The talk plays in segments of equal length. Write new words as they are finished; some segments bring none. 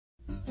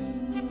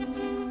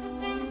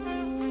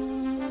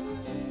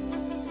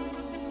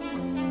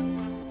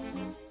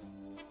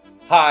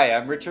Hi,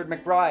 I'm Richard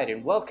McBride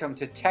and welcome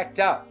to Teched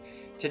Up.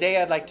 Today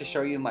I'd like to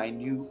show you my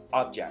new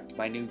object,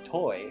 my new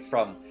toy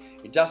from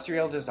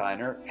industrial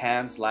designer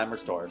Hans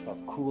Lammersdorf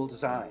of Cool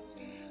Designs.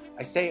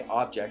 I say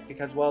object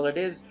because while it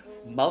is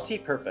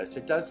multi-purpose,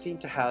 it does seem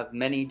to have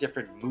many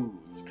different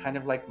moods, kind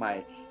of like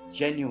my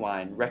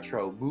genuine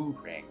retro mood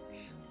ring.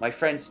 My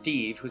friend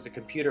Steve, who's a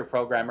computer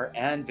programmer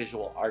and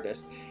visual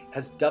artist,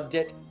 has dubbed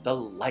it the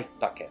Light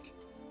Bucket.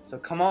 So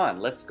come on,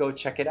 let's go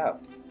check it out.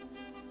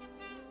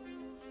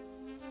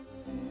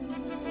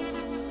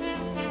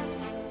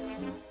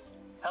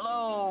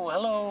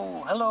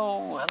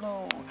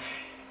 Hello.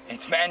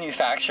 It's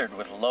manufactured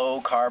with low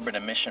carbon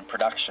emission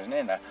production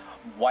in a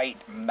white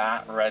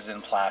matte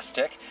resin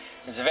plastic.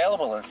 It's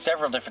available in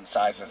several different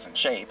sizes and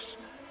shapes.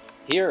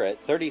 Here at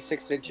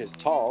 36 inches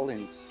tall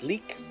in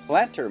sleek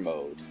planter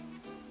mode.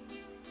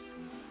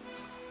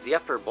 The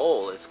upper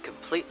bowl is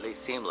completely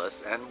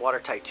seamless and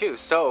watertight too,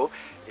 so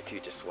if you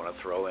just want to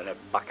throw in a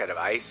bucket of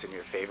ice in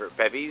your favorite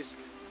bevies,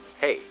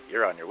 hey,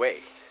 you're on your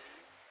way.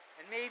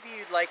 And maybe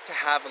you'd like to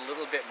have a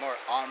little bit more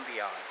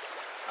ambiance,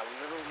 a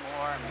little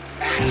more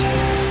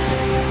magic.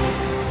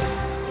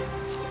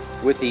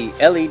 With the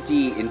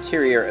LED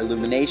interior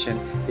illumination,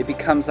 it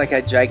becomes like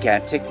a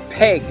gigantic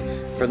peg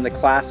from the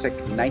classic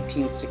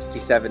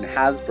 1967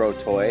 Hasbro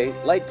toy,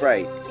 Light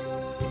Bright.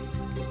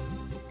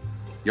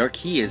 Your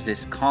key is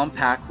this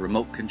compact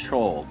remote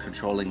control,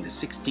 controlling the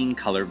 16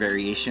 color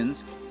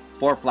variations,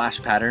 4 flash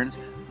patterns,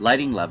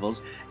 lighting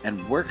levels,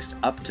 and works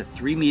up to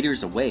 3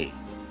 meters away.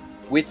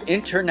 With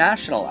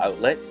international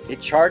outlet,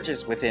 it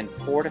charges within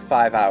 4 to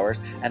 5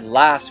 hours and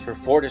lasts for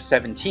 4 to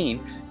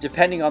 17,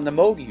 depending on the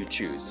mode you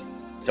choose.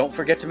 Don't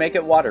forget to make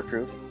it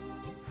waterproof.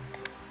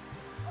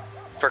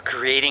 For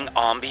creating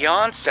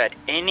ambiance at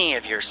any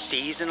of your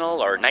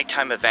seasonal or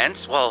nighttime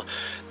events, well,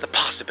 the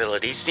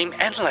possibilities seem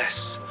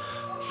endless.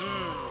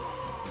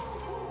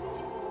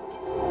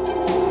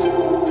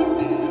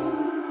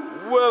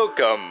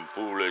 Welcome,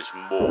 foolish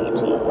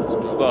mortals,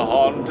 to the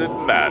Haunted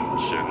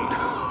Mansion.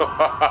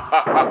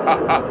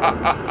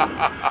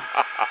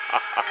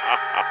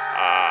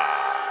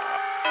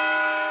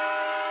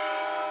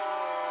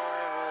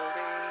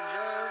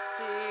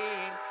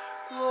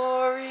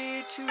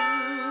 Glory to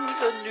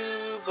the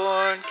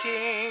newborn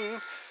King,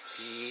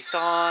 peace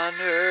on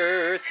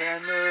earth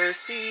and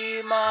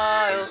mercy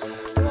mild,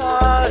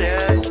 God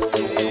and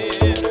sinner.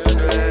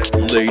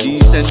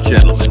 Ladies and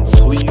gentlemen,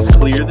 please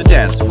clear the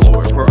dance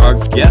floor for our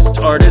guest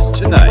artist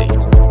tonight.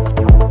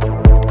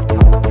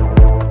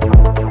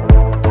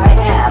 I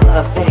am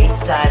a pretty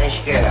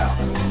stylish girl.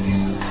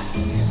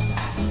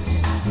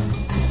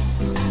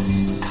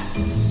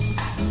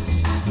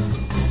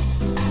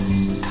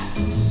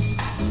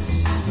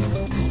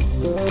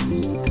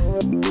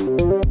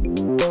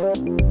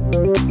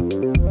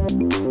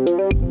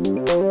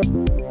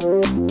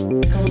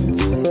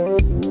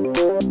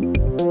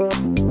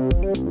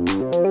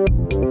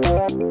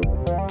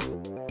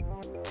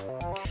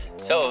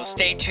 So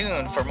stay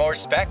tuned for more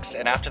specs,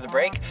 and after the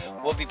break,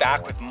 we'll be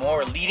back with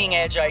more leading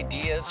edge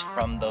ideas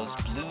from those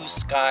blue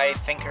sky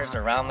thinkers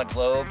around the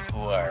globe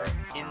who are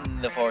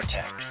in the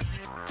vortex.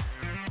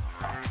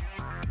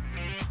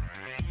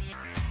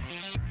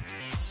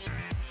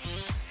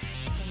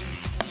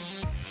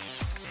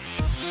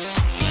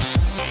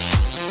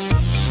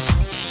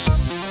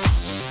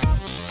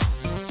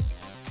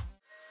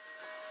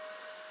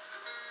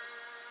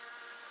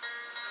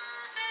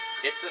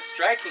 It's a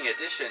striking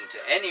addition to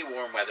any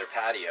warm weather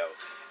patio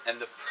and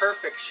the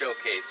perfect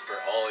showcase for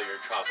all your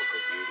tropical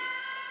beauty.